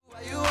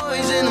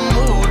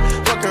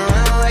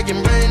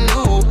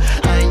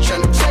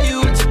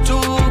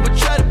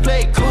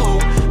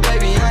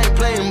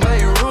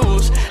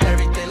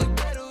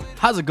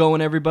How's it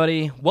going,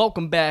 everybody?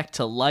 Welcome back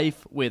to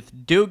Life with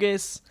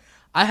Dugas.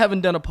 I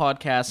haven't done a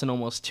podcast in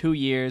almost 2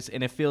 years,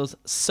 and it feels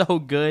so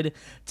good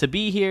to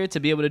be here, to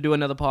be able to do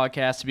another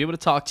podcast, to be able to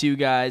talk to you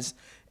guys.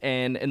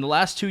 And in the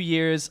last 2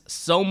 years,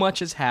 so much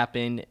has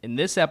happened. In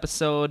this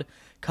episode,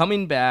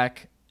 coming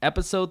back,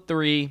 episode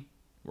 3,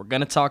 we're going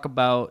to talk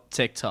about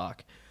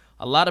TikTok.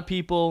 A lot of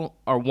people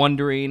are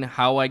wondering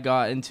how I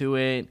got into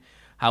it,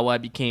 how I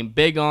became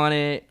big on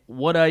it,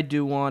 what I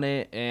do on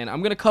it, and I'm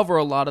going to cover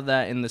a lot of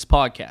that in this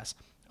podcast.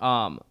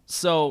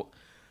 So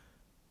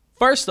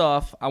first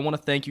off, I want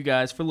to thank you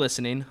guys for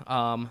listening.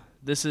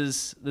 This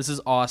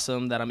is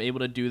awesome that I'm able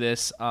to do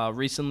this.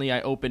 Recently,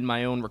 I opened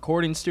my own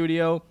recording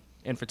studio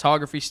and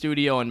photography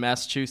studio in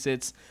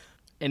Massachusetts,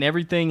 and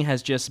everything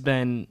has just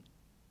been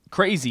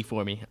crazy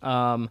for me.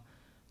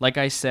 Like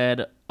I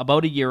said,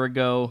 about a year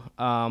ago,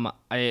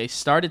 I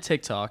started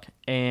TikTok,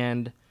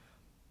 and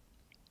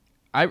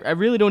I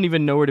really don't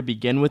even know where to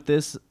begin with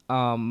this.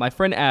 My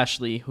friend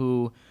Ashley,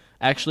 who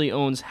actually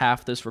owns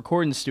half this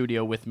recording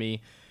studio with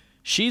me,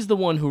 she's the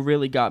one who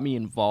really got me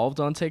involved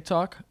on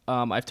TikTok.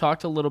 I've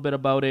talked a little bit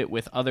about it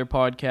with other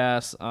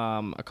podcasts,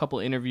 a couple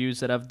interviews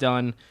that I've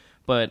done,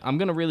 but I'm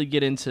going to really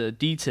get into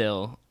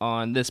detail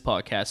on this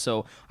podcast.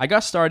 So I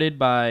got started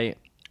by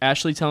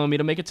Ashley telling me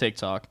to make a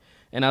TikTok,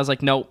 and I was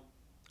like, nope,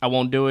 I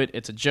won't do it.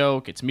 It's a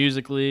joke. It's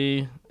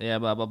Musical.ly. Yeah,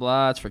 blah, blah,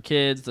 blah. It's for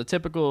kids. It's a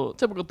typical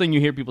thing you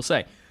hear people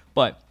say.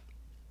 But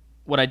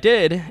what I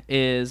did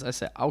is I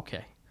said,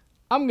 okay,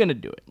 I'm going to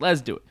do it. Let's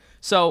do it.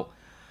 So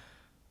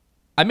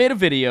I made a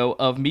video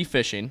of me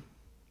fishing,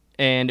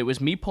 and it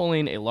was me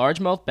pulling a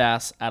largemouth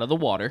bass out of the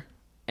water,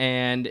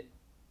 and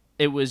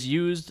it was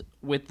used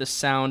with the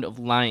sound of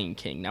Lion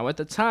King. Now, at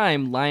the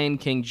time, Lion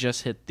King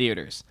just hit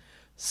theaters.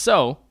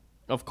 So,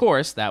 of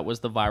course, that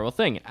was the viral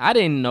thing. I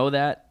didn't know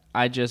that.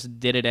 I just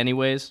did it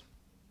anyways.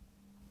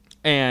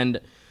 And,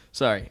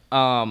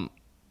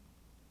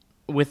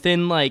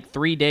 within like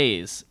 3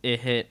 days,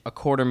 it hit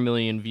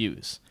 250,000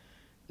 views.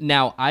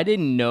 Now, I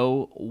didn't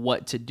know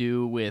what to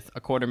do with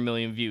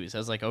 250,000 views. I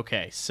was like,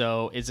 okay,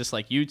 so is this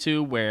like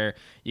YouTube where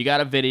you got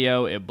a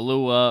video, it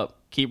blew up,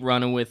 keep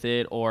running with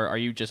it, or are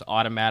you just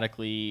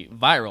automatically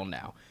viral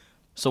now?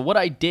 So what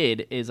I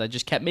did is I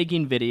just kept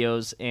making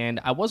videos, and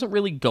I wasn't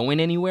really going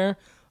anywhere.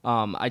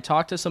 I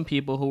talked to some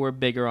people who were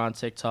bigger on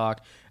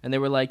TikTok, and they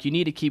were like, you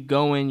need to keep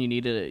going, you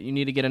need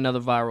to get another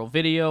viral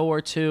video or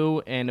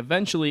two, and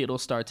eventually it'll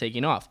start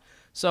taking off.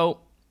 So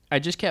I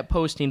just kept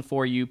posting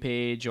For You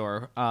page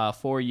or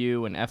For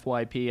You and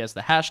FYP as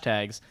the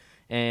hashtags,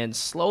 and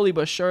slowly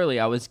but surely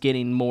I was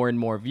getting more and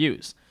more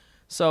views.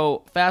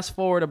 So fast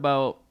forward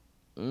about,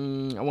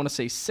 I want to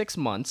say 6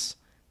 months,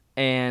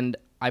 and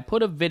I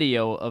put a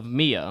video of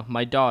Mia,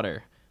 my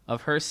daughter,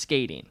 of her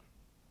skating.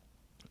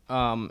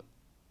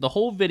 The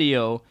whole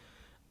video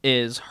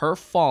is her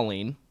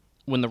falling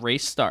when the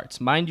race starts.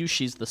 Mind you,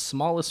 she's the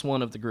smallest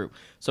one of the group.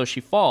 So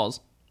she falls,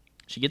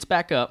 she gets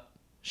back up,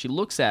 she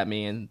looks at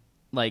me and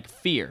like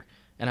fear.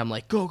 And I'm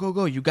like, go, go,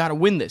 go. You got to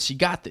win this. You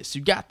got this.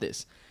 You got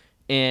this.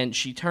 And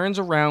she turns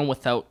around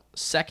without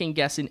second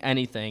guessing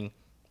anything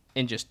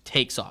and just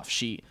takes off.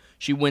 She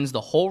wins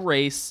the whole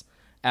race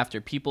after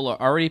people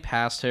are already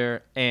past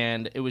her.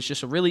 And it was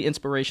just a really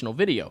inspirational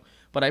video.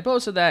 But I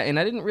posted that, and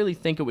I didn't really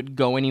think it would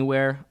go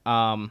anywhere.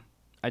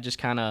 I just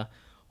kind of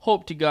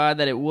hoped to God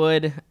that it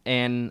would,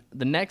 and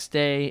the next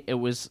day, it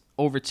was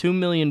over 2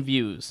 million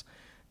views,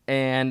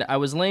 and I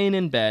was laying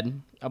in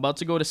bed, about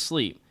to go to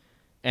sleep,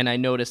 and I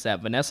noticed that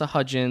Vanessa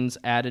Hudgens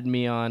added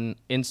me on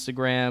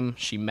Instagram.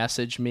 She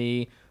messaged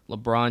me.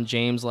 LeBron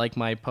James liked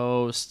my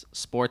post.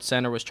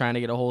 SportsCenter was trying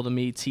to get a hold of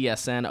me.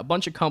 TSN, a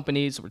bunch of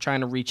companies were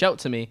trying to reach out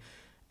to me,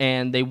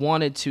 and they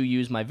wanted to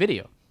use my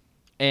video,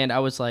 and I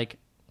was like,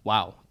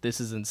 wow,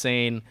 this is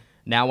insane.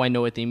 Now I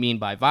know what they mean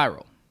by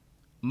viral.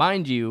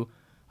 Mind you,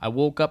 I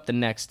woke up the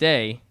next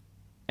day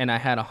and I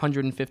had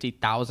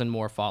 150,000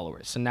 more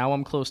followers. So now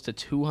I'm close to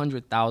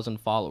 200,000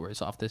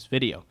 followers off this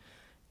video.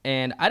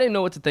 And I didn't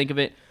know what to think of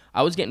it.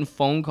 I was getting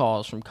phone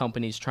calls from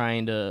companies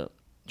trying to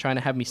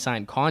have me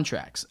sign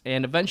contracts.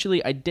 And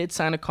eventually I did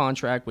sign a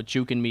contract with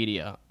Jukin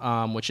Media,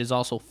 which is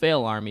also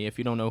Fail Army if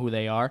you don't know who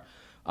they are.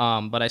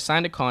 But I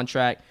signed a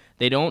contract.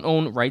 They don't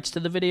own rights to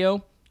the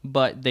video,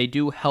 but they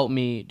do help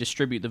me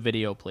distribute the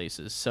video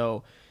places.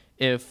 So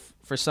if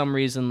for some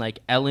reason like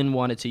Ellen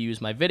wanted to use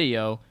my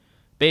video,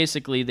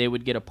 basically they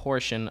would get a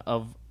portion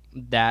of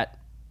that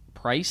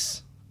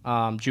price.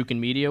 Jukin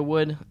Media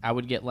would. I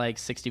would get like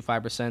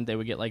 65%. They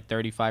would get like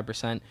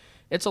 35%.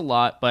 It's a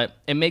lot, but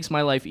it makes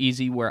my life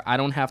easy where I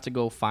don't have to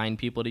go find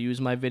people to use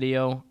my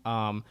video.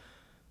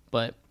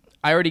 But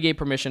I already gave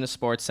permission to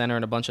SportsCenter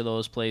and a bunch of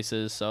those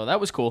places, so that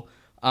was cool.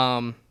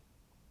 So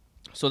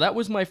that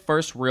was my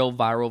first real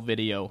viral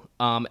video.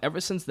 Ever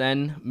since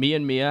then, me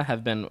and Mia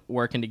have been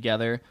working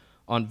together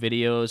on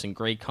videos and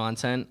great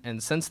content,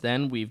 and since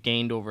then we've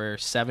gained over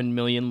 7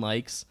 million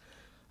likes,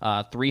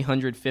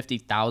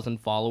 350,000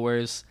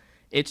 followers.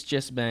 It's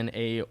just been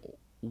a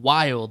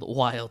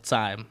wild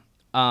time.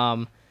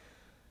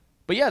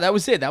 But yeah, that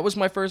was it. That was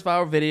my first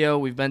viral video.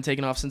 We've been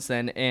taking off since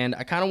then, and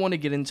I kind of want to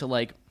get into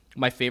like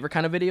My favorite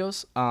kind of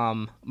videos.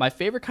 My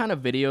favorite kind of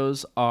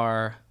videos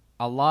are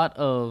a lot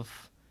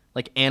of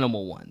like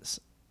animal ones,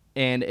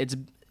 and it's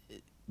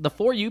the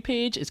For You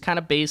page is kind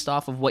of based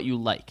off of what you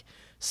like.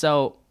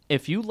 So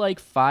if you like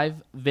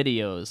 5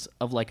 videos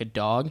of like a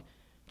dog,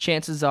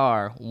 chances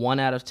are 1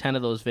 out of 10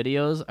 of those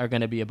videos are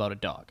going to be about a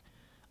dog.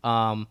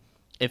 Um,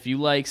 if you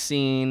like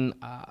seeing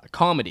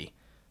comedy,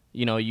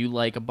 you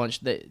like a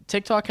bunch.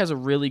 TikTok has a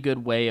really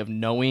good way of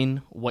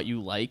knowing what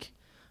you like,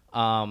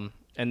 and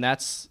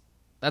that's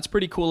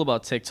pretty cool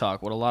about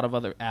TikTok. What a lot of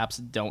other apps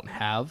don't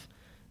have.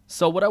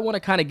 So what I want to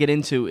kind of get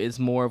into is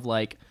more of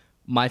like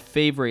my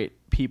favorite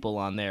people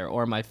on there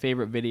or my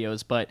favorite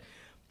videos. But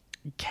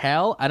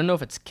Cal, I don't know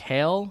if it's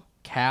Cal.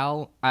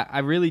 I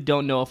really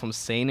don't know if I'm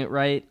saying it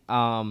right.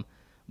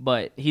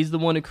 But he's the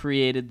one who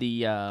created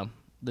the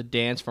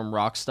dance from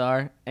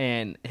Rockstar,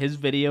 and his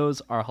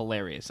videos are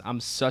hilarious. I'm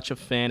such a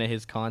fan of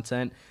his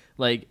content.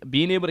 Like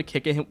being able to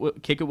kick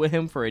it with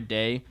him for a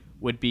day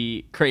would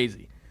be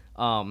crazy.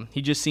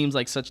 He just seems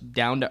like such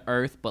down to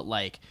earth, but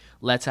like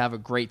let's have a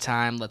great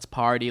time, let's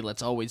party,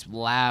 let's always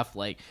laugh.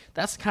 Like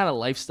that's the kind of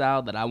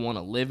lifestyle that I want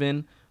to live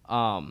in.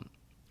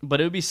 But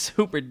it would be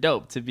super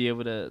dope to be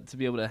able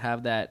to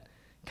have that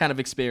kind of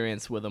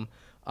experience with him.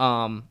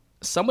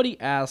 Somebody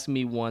asked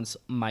me once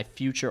my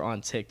future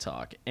on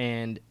TikTok,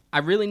 and I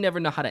really never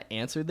know how to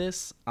answer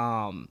this.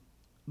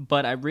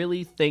 But I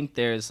really think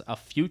there's a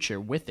future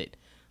with it.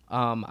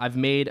 I've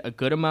made a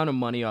good amount of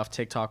money off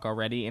TikTok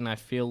already, and I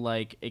feel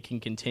like it can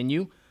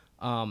continue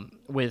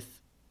with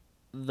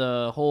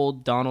the whole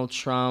Donald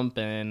Trump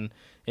and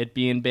it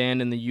being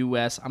banned in the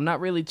U.S. I'm not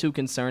really too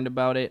concerned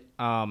about it.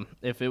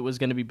 If it was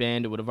going to be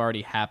banned, it would have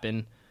already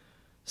happened.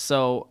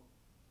 So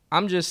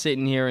I'm just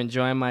sitting here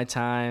enjoying my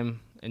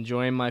time,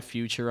 enjoying my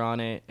future on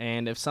it.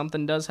 And if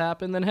something does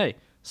happen, then hey,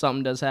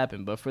 something does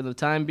happen. But for the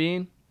time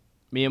being,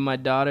 me and my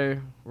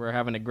daughter, we're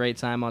having a great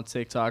time on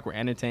TikTok. We're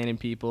entertaining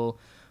people.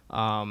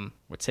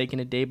 We're taking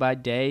it day by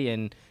day,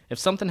 and if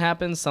something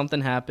happens,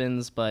 something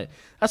happens. But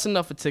that's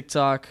enough of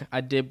TikTok. I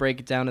did break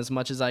it down as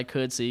much as I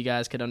could so you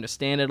guys could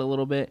understand it a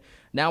little bit.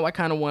 Now I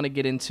kind of want to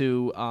get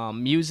into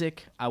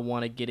music. I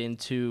want to get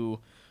into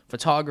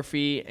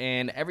photography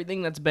and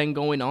everything that's been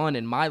going on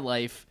in my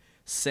life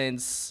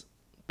since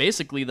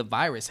basically the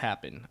virus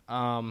happened.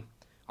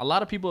 A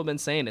lot of people have been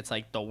saying it's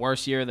like the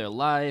worst year of their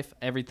life.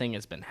 Everything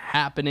has been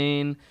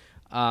happening.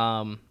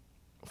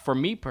 For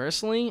me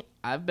personally,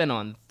 I've been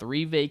on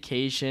 3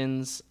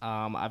 vacations.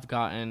 I've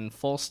gotten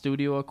full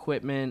studio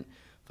equipment,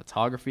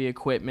 photography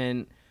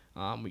equipment.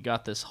 We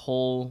got this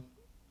whole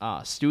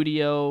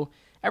studio.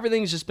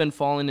 Everything's just been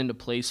falling into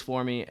place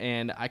for me,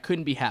 and I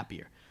couldn't be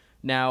happier.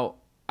 Now,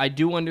 I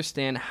do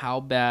understand how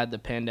bad the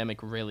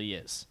pandemic really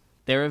is.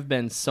 There have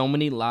been so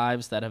many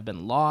lives that have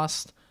been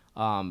lost.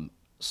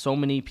 So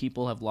many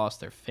people have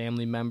lost their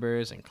family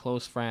members and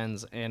close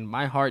friends, and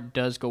my heart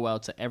does go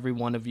out to every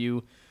one of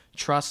you.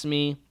 Trust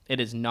me,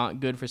 it is not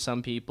good for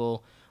some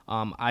people.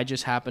 I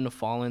just happen to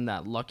fall in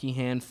that lucky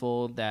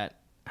handful that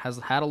has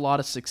had a lot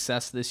of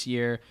success this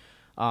year.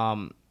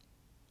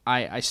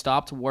 I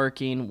stopped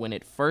working when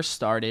it first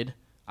started.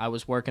 I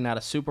was working at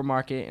a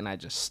supermarket, and I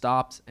just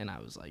stopped, and I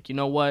was like, you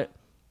know what?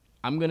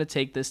 I'm going to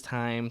take this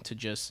time to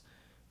just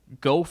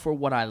go for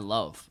what I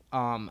love.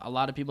 A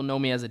lot of people know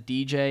me as a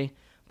DJ,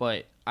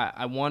 but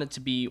I want it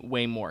to be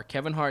way more.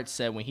 Kevin Hart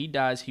said when he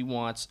dies, he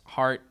wants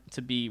Hart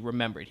to be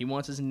remembered. He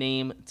wants his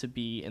name to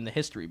be in the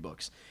history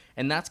books.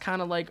 And that's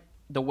kind of like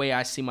the way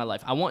I see my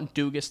life. I want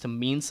Dugas to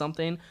mean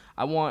something.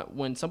 I want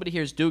when somebody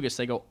hears Dugas,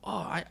 they go,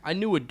 oh, I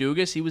knew a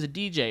Dugas. He was a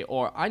DJ.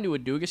 Or I knew a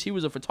Dugas. He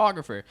was a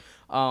photographer.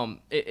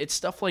 It's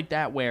stuff like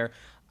that where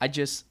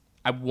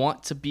I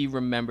want to be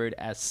remembered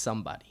as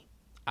somebody.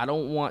 I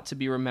don't want to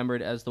be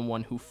remembered as the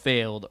one who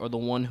failed or the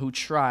one who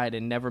tried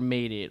and never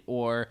made it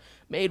or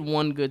made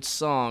one good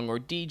song or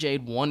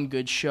DJ'd one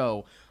good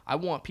show. I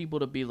want people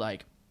to be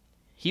like,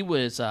 he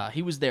was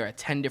there at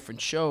 10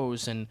 different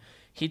shows and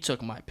he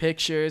took my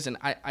pictures, and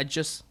I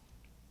just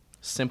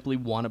simply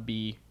want to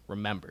be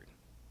remembered.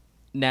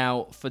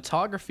 Now,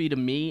 photography to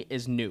me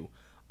is new.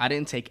 I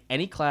didn't take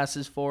any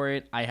classes for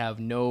it. I have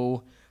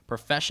no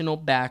professional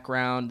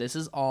background. This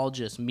is all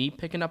just me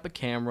picking up a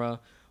camera,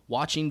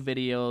 watching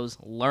videos,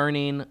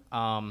 learning.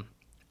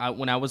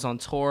 When I was on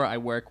tour, I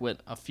worked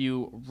with a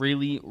few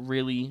really,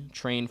 really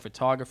trained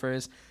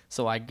photographers,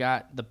 so I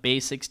got the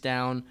basics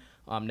down.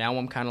 Now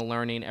I'm kind of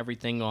learning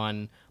everything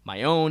on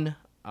my own.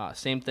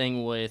 Same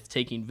thing with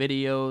taking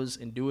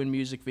videos and doing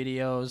music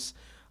videos.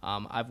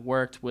 I've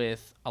worked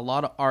with a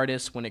lot of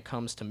artists when it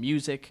comes to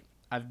music.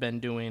 I've been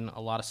doing a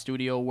lot of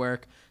studio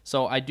work,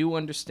 so I do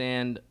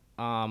understand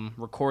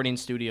recording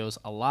studios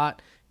a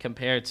lot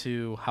compared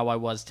to how I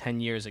was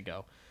 10 years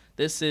ago.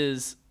 This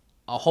is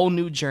a whole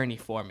new journey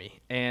for me,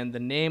 and the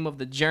name of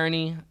the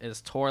journey is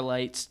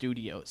Torlight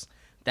Studios.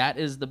 That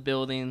is the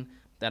building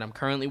that I'm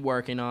currently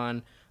working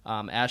on.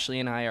 Ashley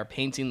and I are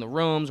painting the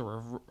rooms.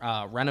 We're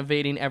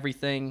renovating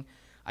everything.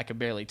 I can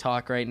barely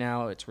talk right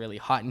now. It's really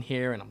hot in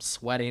here, and I'm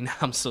sweating.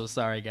 I'm so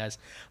sorry, guys.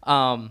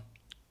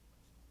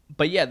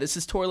 But yeah, this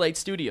is Torlight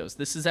Studios.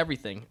 This is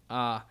everything.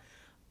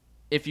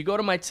 if you go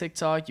to my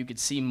TikTok, you could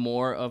see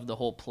more of the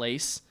whole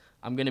place.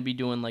 I'm going to be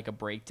doing like a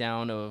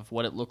breakdown of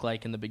what it looked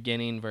like in the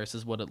beginning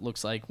versus what it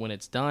looks like when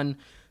it's done.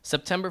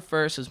 September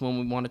 1st is when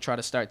we want to try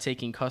to start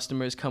taking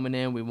customers coming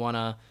in. We want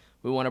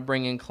to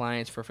bring in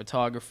clients for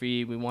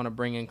photography. We want to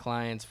bring in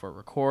clients for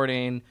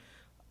recording.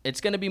 It's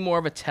going to be more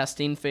of a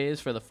testing phase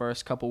for the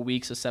first couple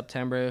weeks of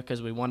September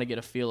because we want to get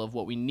a feel of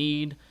what we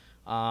need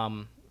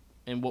and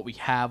what we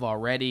have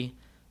already.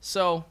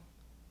 So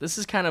this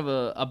is kind of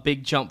a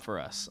big jump for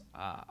us.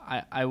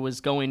 I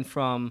was going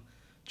from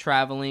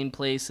traveling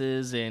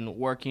places and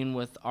working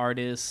with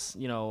artists,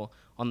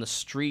 on the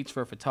streets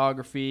for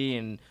photography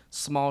and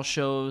small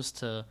shows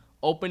to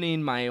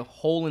opening my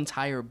whole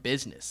entire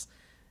business.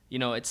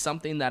 It's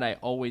something that I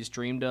always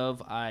dreamed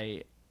of.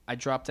 I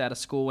dropped out of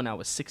school when I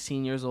was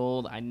 16 years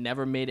old. I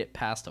never made it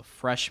past a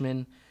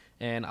freshman.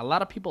 And a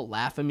lot of people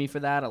laugh at me for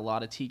that. A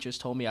lot of teachers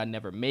told me I'd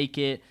never make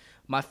it.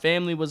 My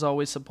family was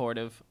always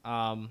supportive.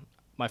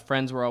 My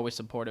friends were always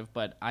supportive.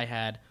 But I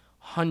had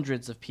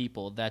hundreds of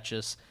people that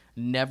just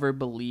never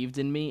believed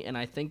in me. And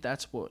I think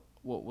that's what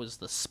was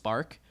the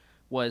spark,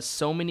 was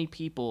so many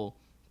people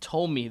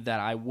told me that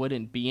I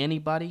wouldn't be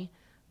anybody,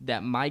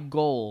 that my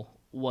goal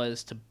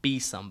was to be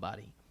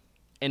somebody.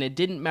 And it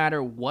didn't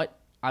matter what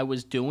I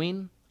was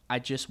doing. I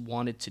just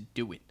wanted to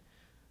do it.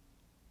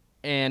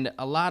 And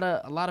a lot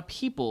of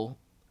people,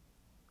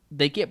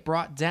 they get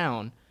brought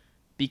down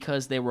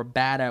because they were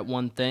bad at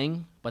one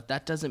thing, but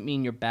that doesn't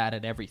mean you're bad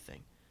at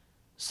everything.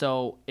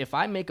 So if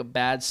I make a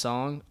bad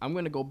song, I'm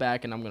going to go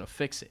back and I'm going to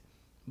fix it.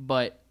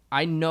 But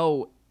I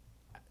know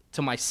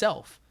to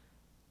myself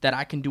that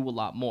I can do a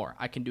lot more.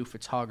 I can do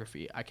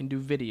photography. I can do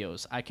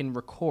videos. I can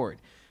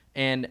record.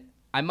 And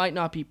I might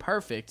not be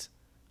perfect,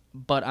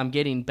 but I'm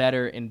getting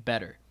better and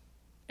better.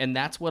 And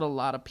that's what a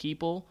lot of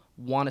people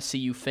want to see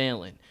you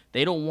failing.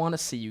 They don't want to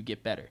see you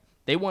get better.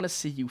 They want to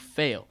see you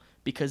fail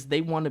because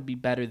they want to be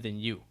better than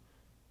you.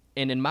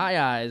 And in my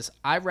eyes,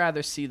 I'd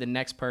rather see the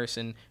next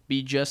person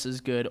be just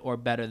as good or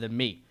better than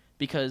me,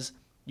 because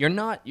you're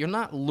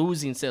not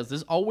losing sales.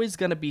 There's always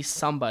going to be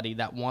somebody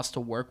that wants to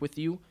work with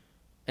you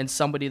and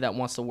somebody that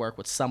wants to work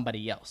with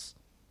somebody else.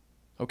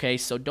 Okay?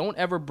 So don't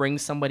ever bring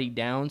somebody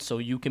down so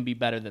you can be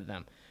better than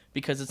them,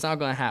 because it's not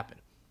going to happen.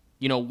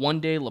 One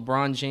day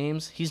LeBron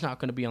James, he's not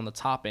going to be on the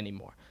top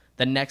anymore.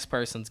 The next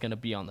person's going to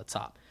be on the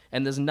top,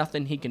 and there's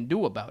nothing he can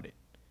do about it.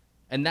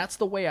 And that's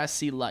the way I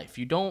see life.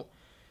 You don't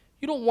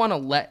want to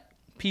let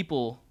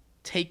people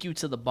take you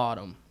to the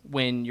bottom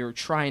when you're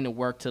trying to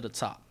work to the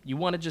top. You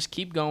want to just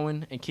keep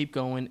going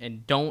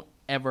and don't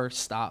ever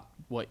stop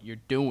what you're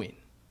doing.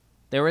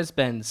 There has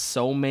been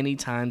so many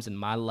times in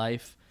my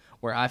life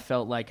where I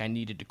felt like I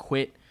needed to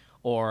quit,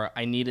 or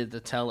I needed to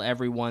tell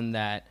everyone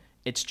that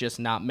it's just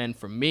not meant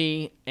for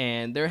me.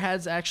 And there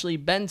has actually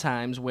been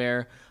times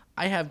where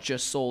I have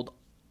just sold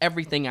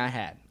everything I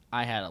had.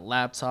 I had a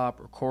laptop,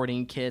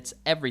 recording kits,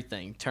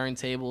 everything,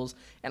 turntables,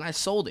 and I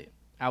sold it.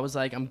 I was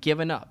like, I'm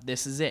giving up.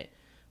 This is it.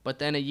 But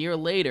then a year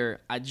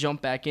later, I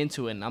jumped back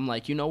into it, and I'm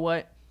like, you know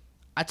what?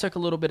 I took a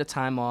little bit of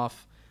time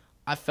off.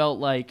 I felt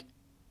like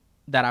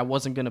that I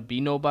wasn't going to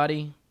be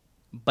nobody,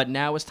 but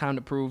now it's time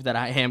to prove that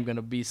I am going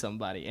to be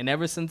somebody. And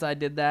ever since I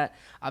did that,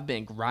 I've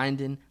been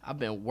grinding, I've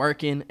been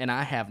working, and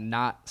I have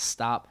not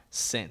stopped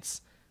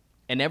since.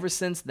 And ever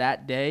since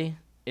that day,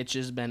 it's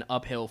just been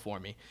uphill for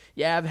me.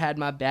 Yeah, I've had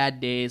my bad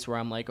days where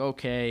I'm like,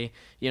 okay,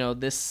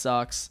 this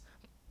sucks.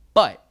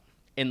 But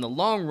in the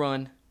long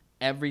run,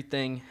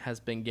 everything has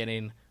been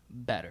getting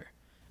better.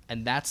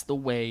 And that's the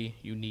way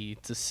you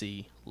need to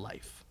see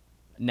life.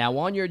 Now,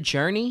 on your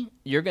journey,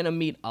 you're going to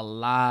meet a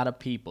lot of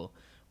people,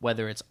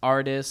 whether it's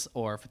artists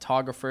or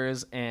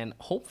photographers, and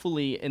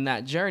hopefully in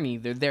that journey,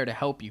 they're there to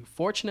help you.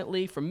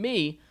 Fortunately for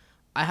me,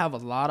 I have a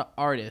lot of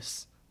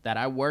artists that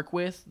I work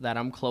with that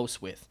I'm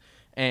close with.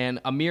 And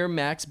Amir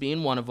Max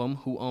being one of them,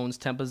 who owns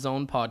Tempa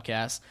Zone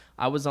Podcast.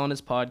 I was on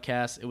his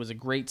podcast. It was a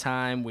great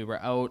time. We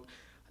were out,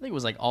 I think it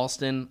was like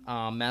Allston,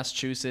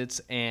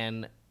 Massachusetts,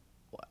 and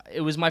it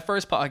was my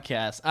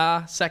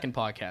second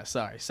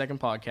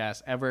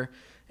podcast ever.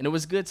 And it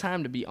was a good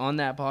time to be on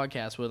that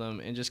podcast with him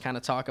and just kind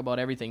of talk about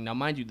everything. Now,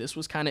 mind you, this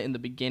was kind of in the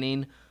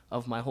beginning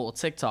of my whole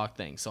TikTok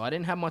thing, so I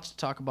didn't have much to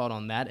talk about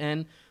on that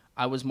end.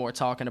 I was more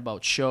talking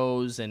about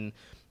shows and,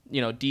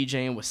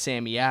 DJing with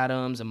Sammy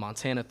Adams and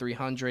Montana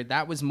 300.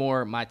 That was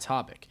more my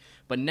topic.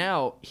 But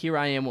now, here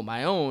I am with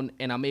my own,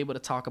 and I'm able to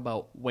talk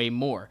about way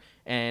more.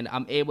 And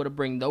I'm able to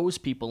bring those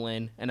people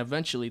in, and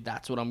eventually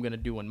that's what I'm going to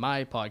do in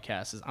my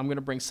podcast, is I'm going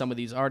to bring some of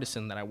these artists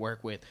in that I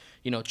work with.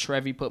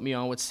 Trevi put me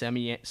on with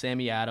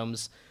Sammy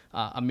Adams.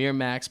 Amir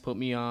Max put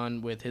me on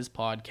with his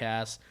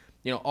podcast.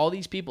 All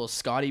these people,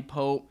 Scotty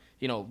Pope,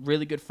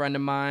 really good friend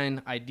of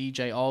mine. I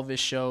DJ all of his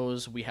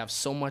shows. We have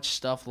so much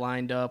stuff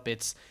lined up.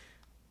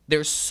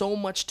 There's so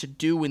much to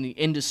do in the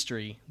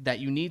industry that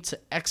you need to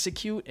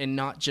execute and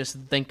not just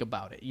think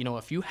about it.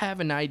 If you have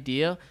an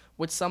idea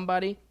with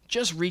somebody,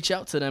 just reach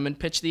out to them and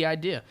pitch the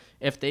idea.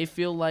 If they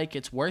feel like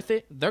it's worth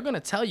it, they're going to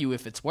tell you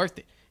if it's worth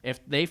it. If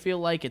they feel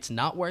like it's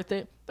not worth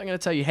it, they're going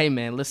to tell you, hey,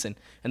 man, listen.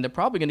 And they're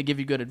probably going to give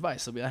you good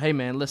advice. They'll be like, hey,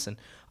 man, listen,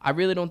 I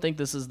really don't think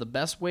this is the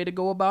best way to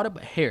go about it,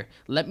 but here,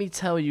 let me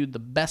tell you the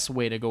best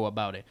way to go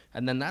about it.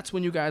 And then that's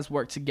when you guys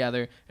work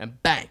together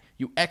and bang,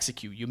 you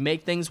execute. You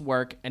make things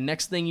work, and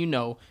next thing you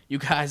know, you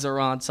guys are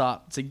on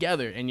top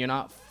together, and you're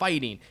not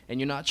fighting, and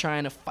you're not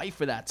trying to fight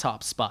for that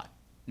top spot.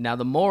 Now,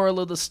 the moral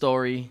of the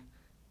story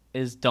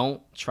is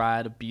don't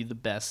try to be the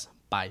best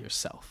by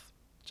yourself.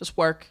 Just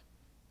work,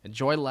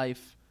 enjoy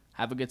life,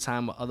 have a good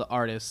time with other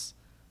artists,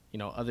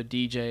 other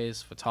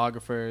DJs,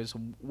 photographers,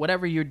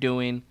 whatever you're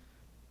doing.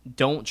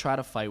 Don't try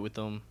to fight with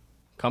them.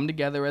 Come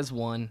together as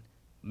one,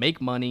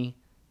 make money,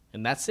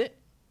 and that's it.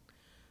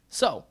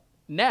 So,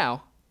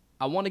 now,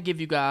 I want to give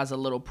you guys a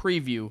little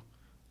preview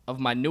of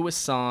my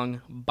newest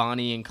song,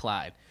 Bonnie and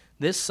Clyde.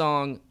 This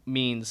song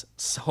means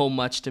so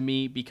much to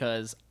me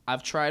because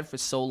I've tried for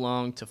so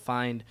long to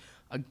find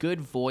a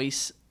good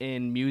voice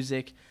in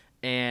music,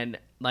 and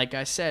like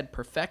I said,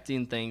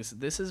 perfecting things,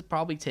 this has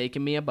probably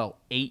taken me about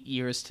 8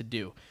 years to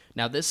do.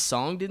 Now, this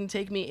song didn't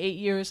take me 8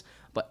 years,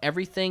 but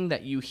everything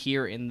that you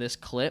hear in this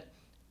clip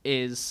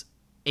is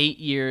 8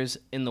 years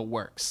in the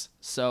works.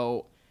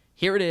 So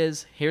here it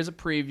is. Here's a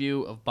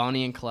preview of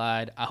Bonnie and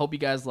Clyde. I hope you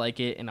guys like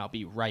it, and I'll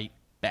be right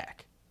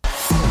back.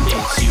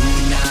 It's you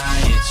and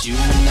I, it's you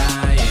and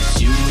I,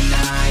 it's you and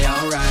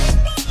I,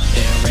 alright.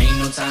 There ain't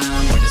no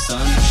time when the sun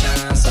will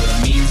shine, so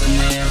that means I'm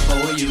there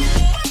for you.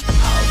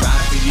 I'll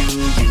ride for you,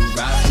 you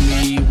ride for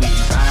me, we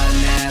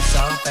riding ass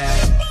off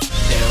back.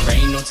 There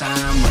ain't no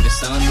time when the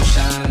sun will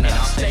shine, and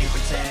I'll stay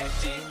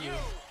protecting you.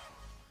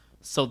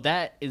 So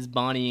that is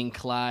Bonnie and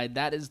Clyde.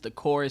 That is the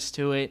chorus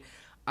to it.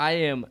 I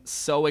am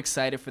so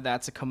excited for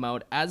that to come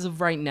out. As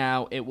of right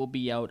now, it will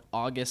be out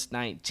August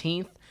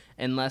 19th.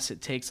 Unless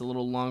it takes a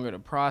little longer to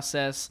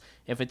process.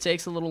 If it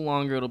takes a little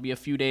longer, it'll be a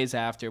few days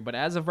after. But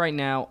as of right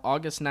now,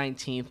 August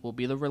 19th will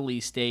be the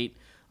release date.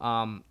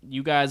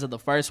 You guys are the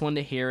first one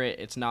to hear it.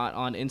 It's not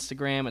on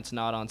Instagram. It's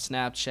not on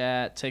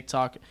Snapchat,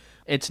 TikTok.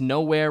 It's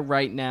nowhere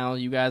right now.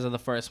 You guys are the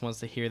first ones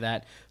to hear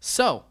that.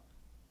 So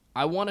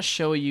I want to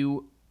show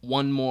you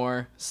one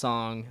more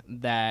song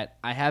that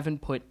I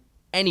haven't put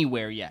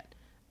anywhere yet.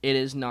 It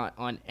is not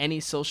on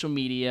any social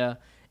media.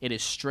 It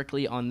is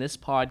strictly on this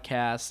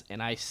podcast,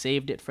 and I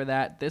saved it for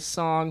that. This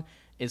song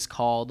is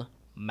called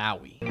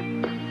Maui.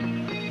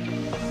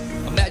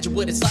 Imagine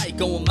what it's like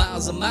going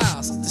miles and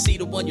miles to see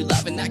the one you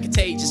love and that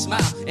contagious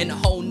smile. In a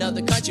whole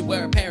nother country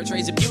where her parents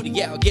raise a beauty.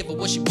 Yeah, I'll give her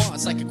what she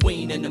wants like a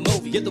queen in a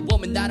movie. You're the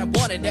woman that I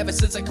wanted ever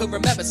since I could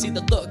remember. See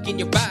the look in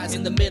your eyes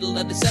in the middle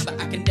of December.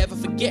 I can never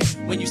forget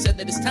when you said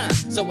that it's time.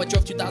 So I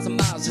drove 2,000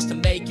 miles just to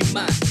make you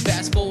mine.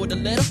 Fast forward a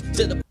little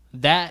to the...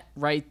 That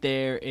right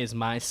there is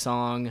my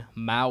song,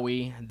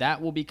 Maui.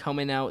 That will be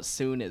coming out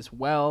soon as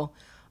well.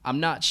 I'm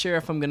not sure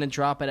if I'm going to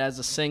drop it as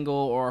a single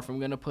or if I'm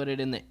going to put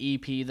it in the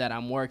EP that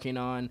I'm working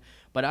on,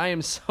 but I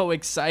am so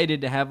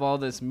excited to have all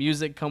this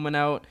music coming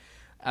out.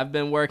 I've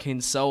been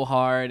working so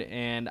hard,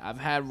 and I've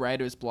had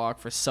writer's block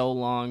for so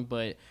long,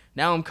 but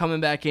now I'm coming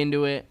back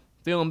into it,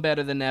 feeling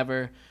better than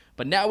ever.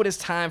 But now it is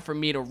time for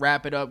me to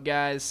wrap it up,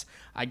 guys.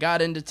 I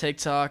got into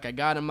TikTok. I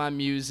got in my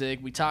music.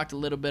 We talked a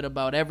little bit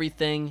about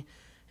everything.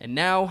 And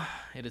now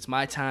it is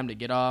my time to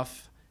get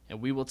off,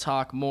 and we will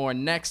talk more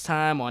next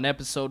time on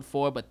episode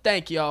 4. But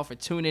thank you all for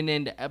tuning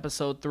in to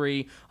episode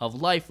 3 of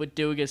Life with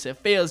Dugas. It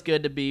feels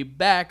good to be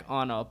back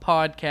on a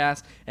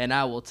podcast, and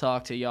I will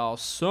talk to y'all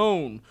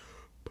soon.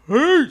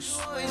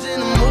 Peace.